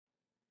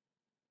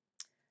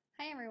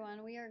Hi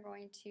everyone, we are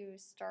going to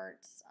start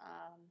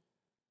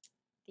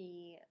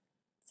the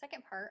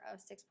second part of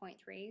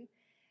 6.3,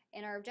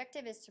 and our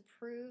objective is to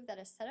prove that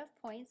a set of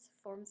points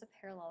forms a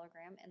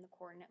parallelogram in the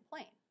coordinate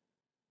plane.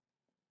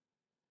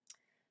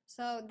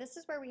 So this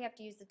is where we have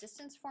to use the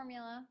distance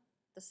formula,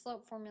 the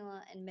slope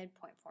formula, and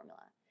midpoint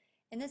formula.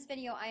 In this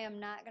video I am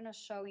not going to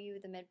show you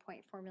the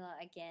midpoint formula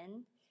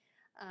again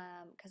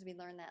because we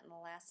learned that in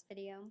the last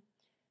video.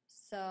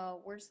 So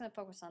we're just going to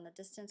focus on the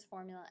distance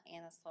formula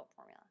and the slope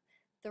formula.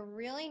 The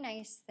really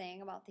nice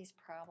thing about these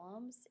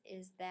problems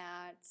is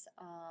that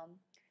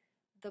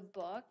the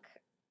book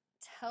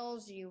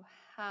tells you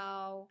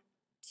how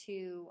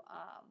to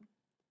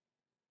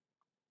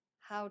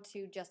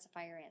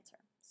justify your answer.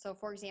 So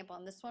for example,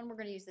 in this one we're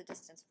going to use the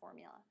distance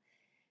formula.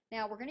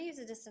 Now we're going to use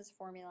the distance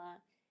formula,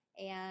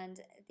 and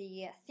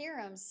the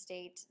theorems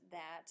state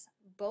that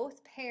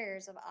both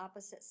pairs of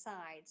opposite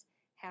sides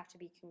have to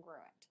be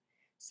congruent.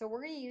 So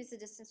we're going to use the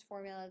distance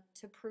formula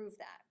to prove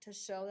that, to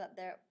show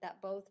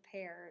that both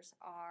pairs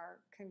are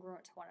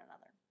congruent to one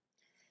another.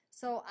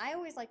 So I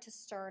always like to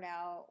start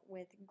out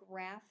with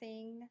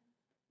graphing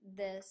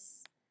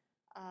this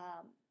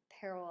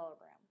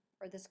parallelogram,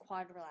 or this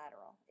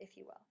quadrilateral, if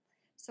you will.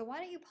 So why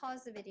don't you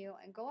pause the video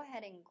and go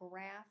ahead and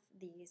graph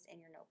these in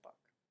your notebook.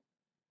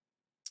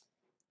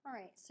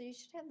 Alright, so you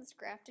should have this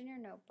graphed in your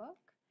notebook,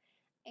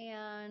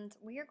 and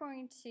we are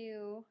going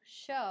to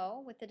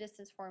show with the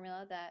distance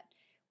formula that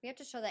we have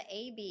to show that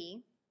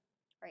AB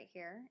right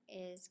here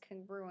is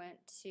congruent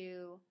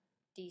to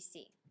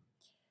DC.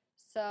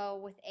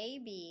 So with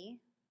AB,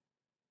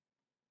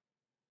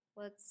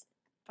 let's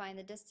find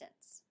the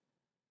distance.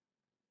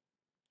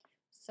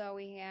 So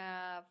we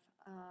have,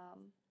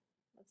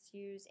 let's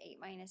use 8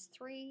 minus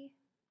 3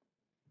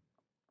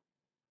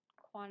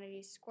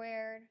 quantity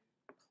squared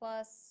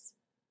plus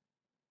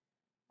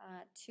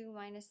 2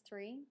 minus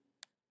 3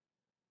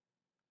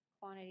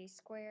 quantity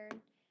squared.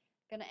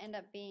 Going to end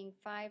up being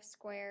 5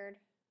 squared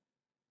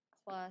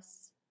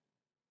plus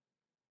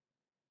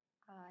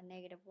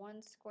negative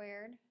 1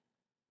 squared,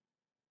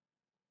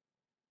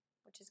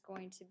 which is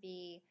going to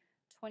be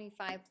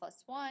 25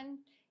 plus 1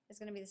 is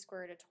going to be the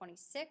square root of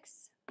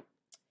 26.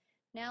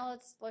 Now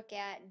let's look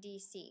at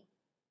DC.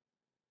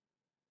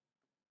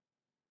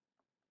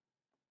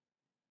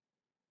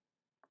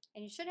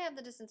 And you should have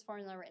the distance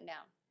formula written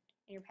down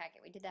in your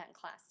packet. We did that in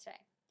class today.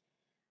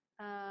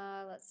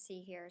 Let's see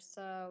here.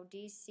 So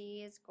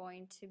DC is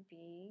going to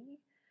be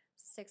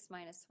 6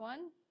 minus 1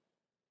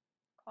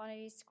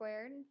 quantity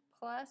squared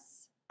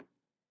plus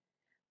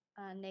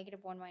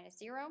negative 1 minus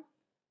 0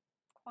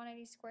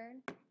 quantity squared.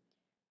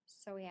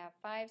 So we have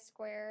 5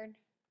 squared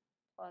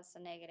plus a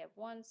negative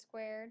 1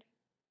 squared.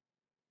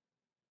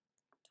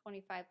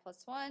 25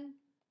 plus 1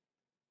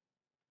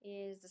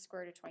 is the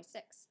square root of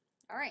 26.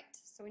 Alright,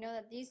 so we know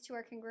that these two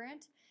are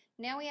congruent.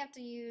 Now we have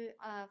to use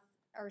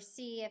or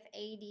see if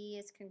AD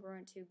is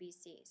congruent to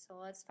BC. So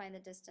let's find the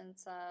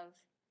distance of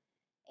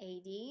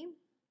AD.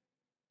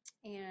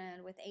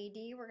 And with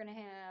AD, we're going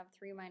to have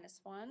 3 minus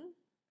 1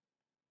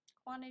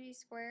 quantity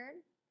squared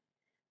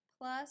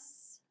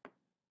plus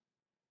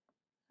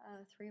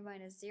 3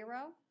 minus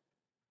 0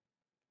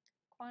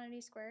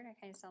 quantity squared. I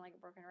kind of sound like a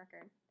broken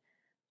record.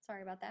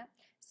 Sorry about that.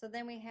 So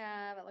then we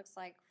have, it looks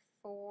like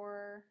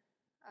 4,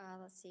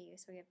 let's see,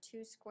 so we have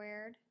 2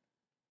 squared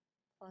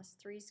plus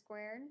 3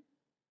 squared.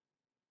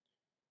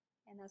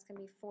 And that's going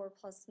to be 4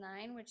 plus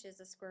 9, which is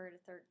the square root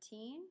of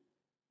 13.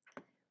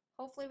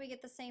 Hopefully we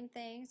get the same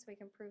thing so we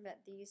can prove that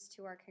these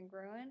two are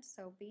congruent.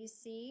 So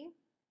BC,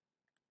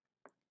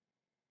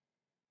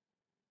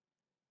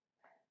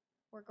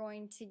 we're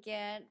going to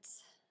get,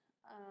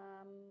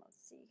 let's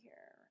see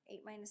here,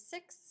 8 minus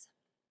 6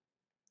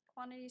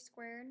 quantity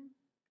squared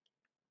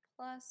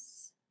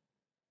plus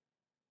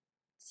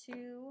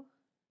 2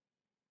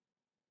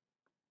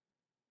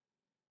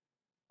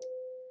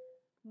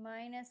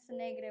 minus the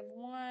negative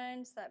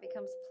 1, so that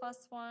becomes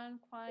plus 1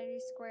 quantity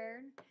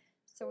squared.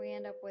 So we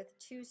end up with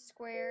 2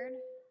 squared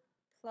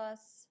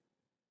plus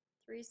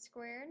 3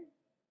 squared.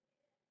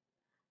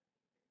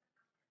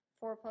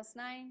 4 plus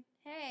 9.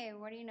 Hey,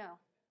 what do you know?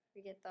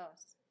 We get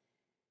those.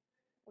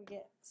 We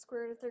get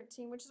square root of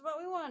 13, which is what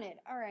we wanted.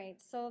 Alright,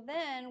 so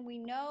then we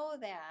know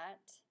that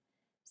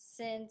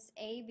since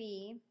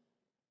AB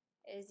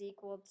is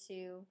equal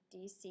to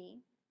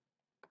DC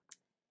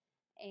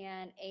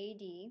and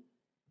AD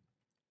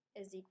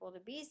is equal to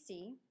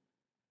BC,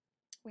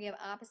 we have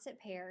opposite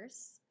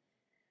pairs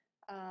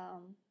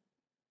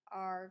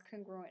are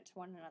congruent to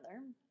one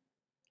another,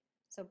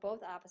 so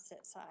both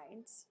opposite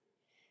sides.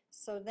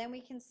 So then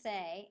we can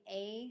say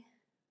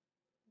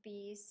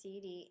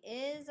ABCD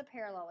is a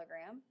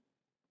parallelogram,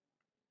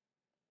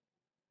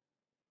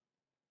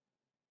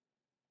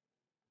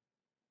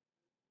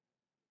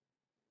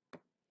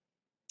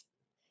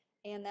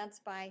 and that's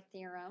by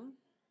theorem.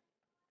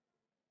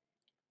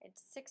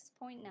 It's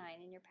 6.9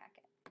 in your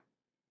packet.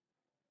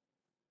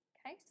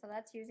 Okay, so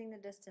that's using the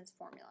distance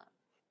formula.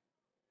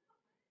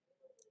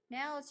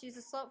 Now let's use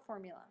the slope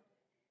formula.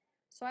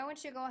 So I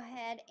want you to go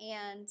ahead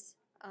and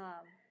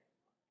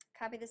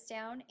copy this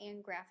down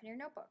and graph in your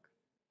notebook.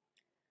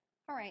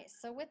 All right,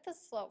 so with the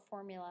slope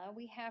formula,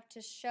 we have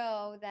to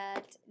show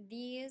that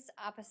these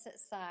opposite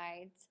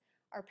sides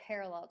are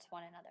parallel to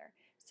one another.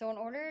 So in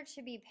order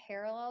to be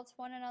parallel to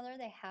one another,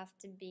 they have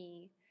to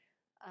be,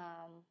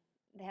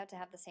 they have to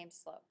have the same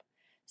slope.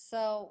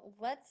 So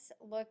let's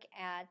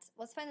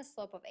find the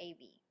slope of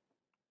AB.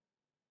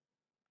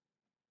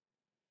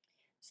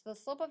 So the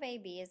slope of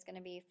AB is going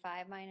to be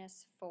 5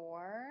 minus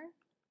 4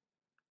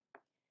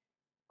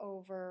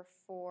 over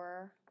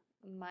 4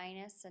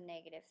 minus a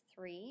negative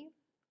 3,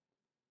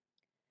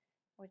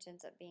 which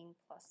ends up being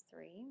plus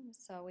 3.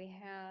 So we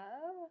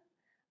have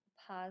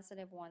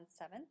positive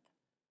 1/7.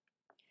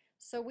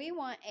 So we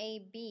want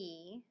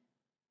AB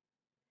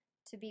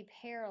to be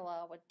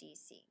parallel with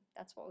DC.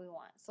 That's what we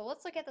want. So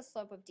let's look at the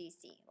slope of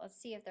DC. Let's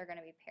see if they're going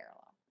to be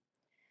parallel.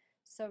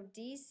 So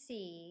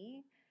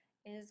DC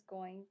is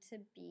going to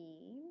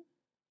be,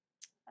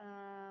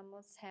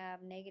 let's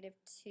have negative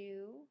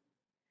 2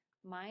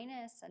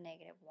 minus a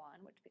negative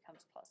 1, which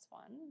becomes plus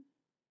 1.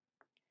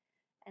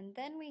 And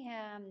then we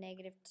have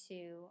negative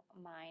 2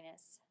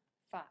 minus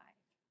 5.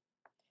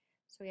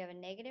 So we have a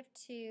negative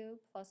 2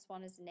 plus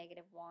 1 is a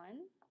negative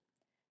 1.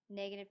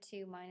 Negative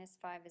 2 minus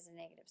 5 is a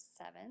negative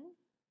 7,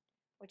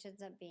 which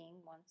ends up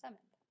being 1/7.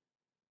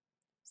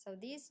 So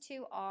these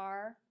two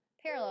are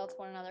parallel to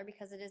one another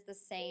because it is the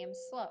same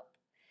slope.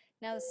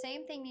 Now the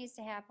same thing needs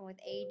to happen with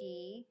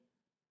AD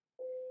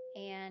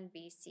and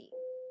BC.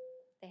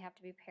 They have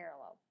to be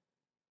parallel.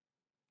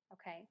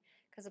 Okay,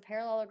 because a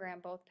parallelogram,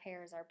 both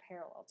pairs are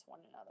parallel to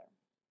one another.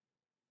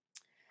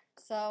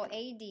 So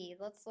AD,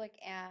 let's look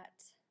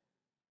at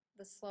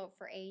the slope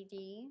for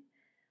AD.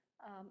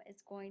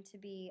 It's going to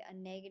be a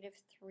negative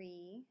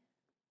 3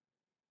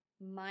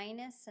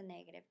 minus a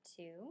negative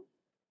 2,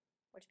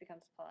 which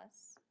becomes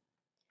plus.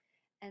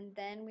 And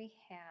then we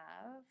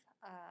have,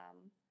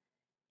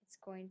 it's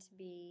going to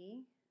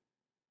be,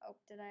 oh,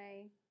 did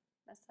I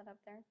mess that up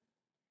there?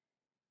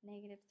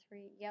 Negative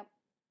 3, yep,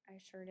 I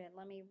sure did.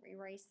 Let me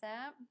erase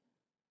that.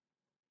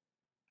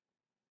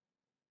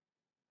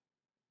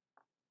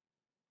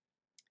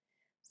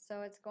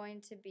 So it's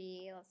going to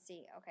be, let's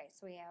see, okay,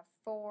 so we have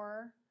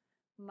 4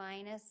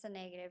 minus a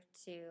negative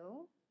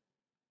 2,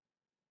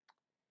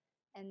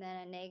 and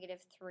then a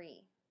negative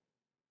 3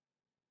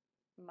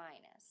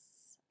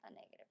 minus a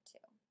negative 2.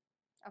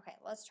 Okay,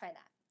 let's try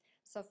that.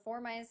 So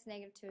 4 minus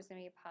negative 2 is going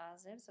to be a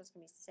positive, so it's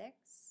going to be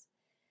 6.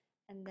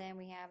 And then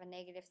we have a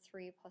negative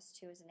 3 plus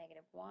 2 is a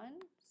negative 1,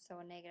 so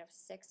a negative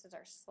 6 is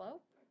our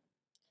slope.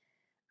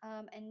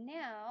 And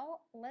now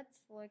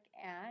let's look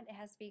at, it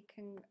has to be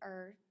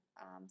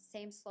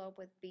same slope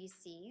with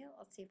BC.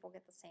 Let's see if we'll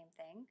get the same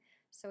thing.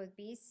 So with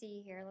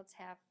BC here, let's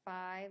have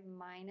 5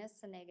 minus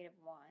a negative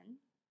 1.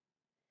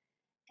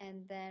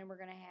 And then we're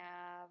going to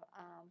have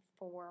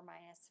 4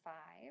 minus 5.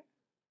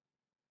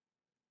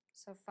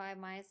 So 5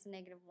 minus a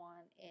negative 1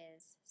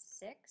 is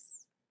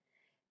 6.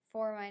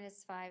 4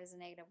 minus 5 is a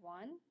negative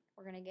 1.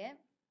 We're going to get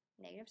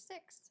negative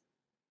 6.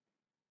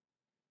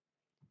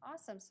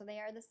 Awesome, so they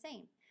are the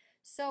same.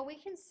 So we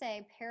can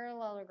say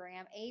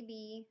parallelogram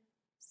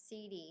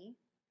ABCD,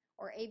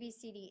 or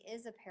ABCD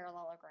is a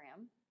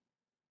parallelogram.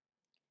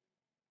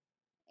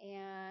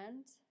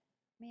 And,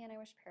 man, I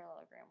wish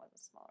parallelogram was a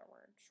smaller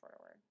word, shorter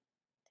word.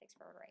 It takes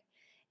forever to write.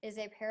 Is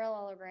a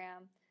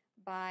parallelogram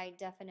by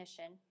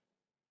definition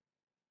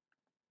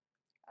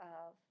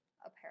of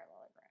a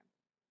parallelogram.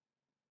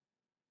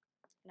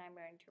 And I'm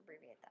going to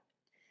abbreviate that.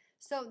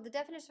 So the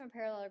definition of a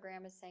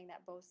parallelogram is saying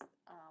that both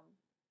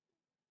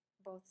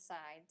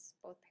sides,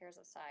 both pairs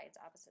of sides,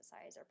 opposite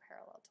sides, are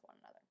parallel to one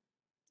another.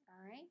 All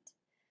right.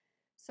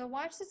 So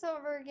watch this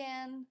over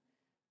again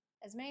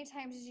as many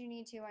times as you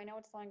need to. I know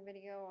it's a long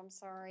video. I'm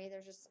sorry.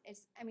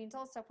 It's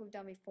all stuff we've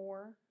done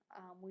before.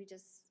 We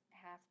just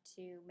have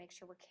to make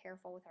sure we're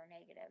careful with our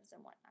negatives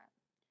and whatnot.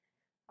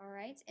 All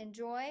right.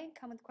 Enjoy.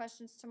 Come with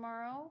questions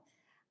tomorrow.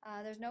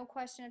 There's no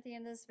question at the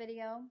end of this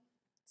video,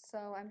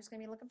 so I'm just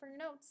going to be looking for your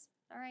notes.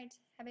 All right.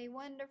 Have a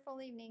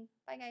wonderful evening.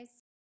 Bye, guys.